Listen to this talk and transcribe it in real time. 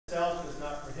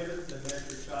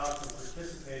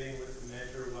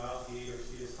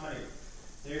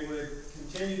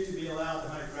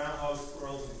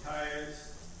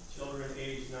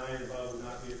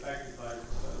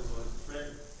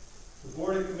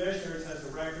Commissioners has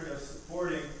a record of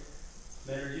supporting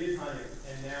Mentor Youth Hunting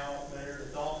and now Mentor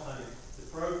Adult Hunting. The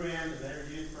program, the Mentor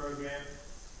Youth Program,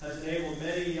 has enabled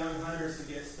many young hunters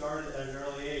to get started at an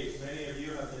early age. Many of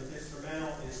you have been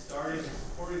instrumental in starting and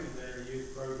supporting the Mentor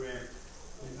Youth Program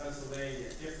in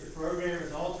Pennsylvania. If the program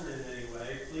is altered in any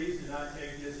way, please do not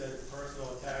take this as a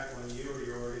personal attack on you or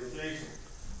your organization.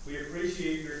 We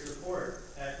appreciate your support.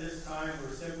 At this time,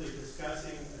 we're simply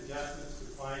discussing adjustments to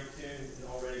fine-tune an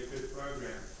already good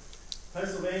program.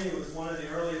 Pennsylvania was one of the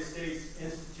earliest states to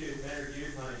institute Mentor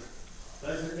Youth Hunting.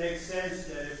 Doesn't it make sense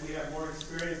that if we have more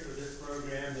experience with this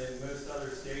program than most other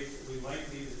states, that we might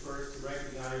be the first to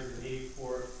recognize the need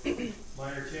for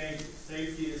minor changes?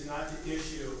 Safety is not the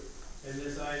issue in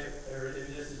this item, or in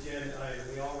this agenda item.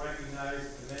 We all recognize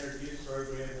the Mentor Youth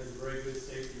Program has a very good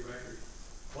safety record.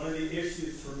 One of the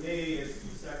issues for me is the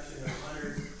conception of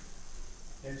hunters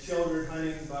and children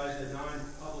hunting by the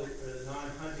non-public or the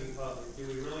non-hunting public. Do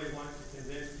we really want to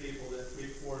convince people that 3,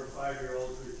 4, and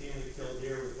 5-year-olds routinely kill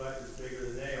deer with weapons bigger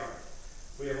than they are?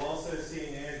 We have also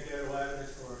seen anecdotal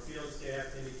evidence from our field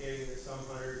staff indicating that some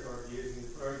hunters are abusing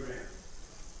the program.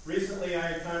 Recently, I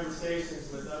had conversations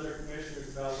with other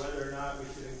commissioners about whether or not we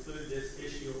should include this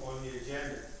issue on the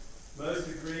agenda. Most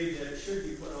agreed that it should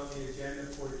be put on the agenda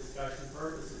for discussion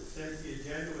purposes. Since the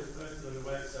agenda was posted on the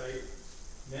website,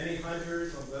 many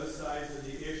hunters on both sides of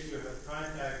the issue have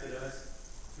contacted us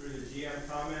through the GM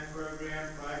comment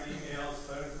program, private emails,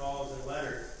 phone calls, and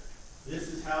letters. This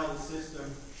is how the system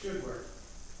should work.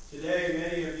 Today,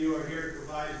 many of you are here to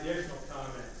provide additional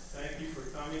comments. Thank you for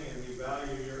coming, and we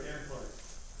value your input.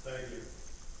 Thank you.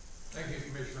 Thank you,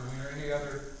 Commissioner Weiner. Any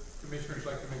other commissioners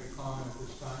like to make a comment at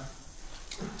this time?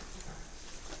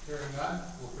 Hearing none,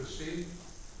 we'll proceed.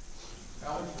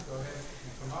 Alex, go ahead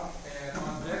and come up. And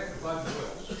on deck, Bud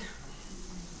Wills.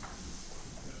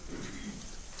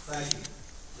 Thank you.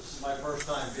 This is my first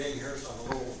time being here, so I'm a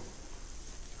little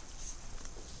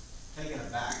taken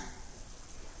aback.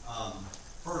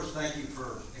 First, thank you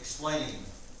for explaining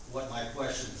what my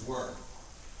questions were.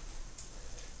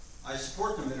 I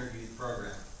support the Mentor Youth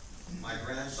Program. My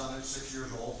grandson at 6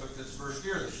 years old took his first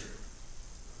deer this year.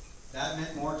 That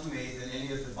meant more to me than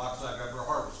any of the bucks I've ever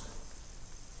harvested.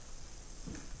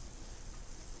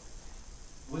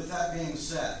 With that being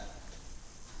said,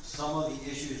 some of the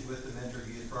issues with the Mentor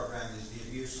Youth Program is the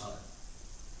abuse of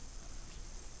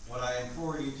it. What I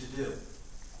implore you to do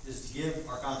is to give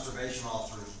our conservation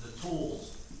officers the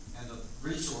tools and the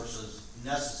resources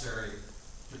necessary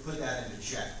to put that into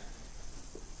check.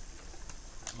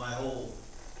 My whole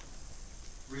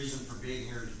reason for being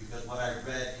here is because what I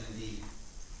read in the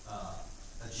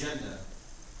agenda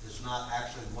is not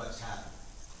actually what's happened.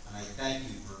 And I thank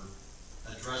you for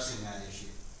addressing that issue.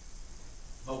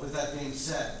 But with that being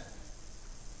said,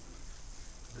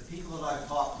 the people that I've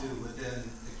talked to within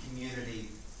the community,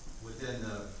 within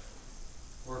the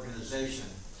organization,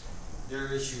 their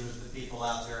issue is the people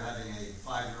out there having a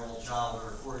 5-year-old child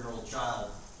or a 4-year-old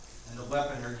child, and the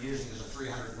weapon they're using is a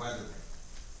 .300 Weatherby.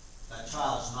 That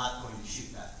child's not going to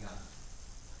shoot that gun.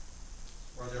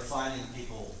 Or they're finding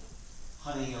people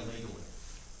hunting illegally.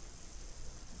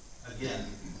 Again,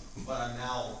 what I'm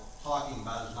now talking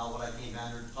about is not what I came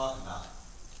down here to talk about.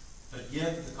 But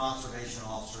give the conservation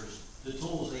officers the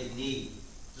tools they need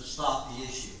to stop the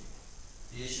issue.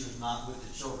 The issue is not with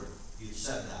the children. You've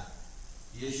said that.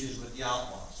 The issue is with the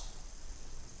outlaws.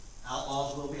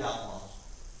 Outlaws will be outlaws.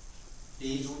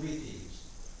 Thieves will be thieves.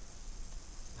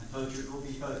 And poachers will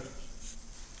be poachers.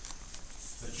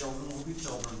 But children will be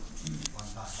children one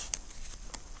time.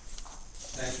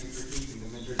 Thank you for keeping the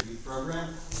Mentor Youth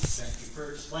Program. Thank you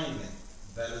for explaining it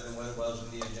better than what it was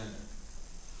in the agenda.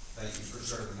 Thank you for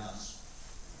serving us.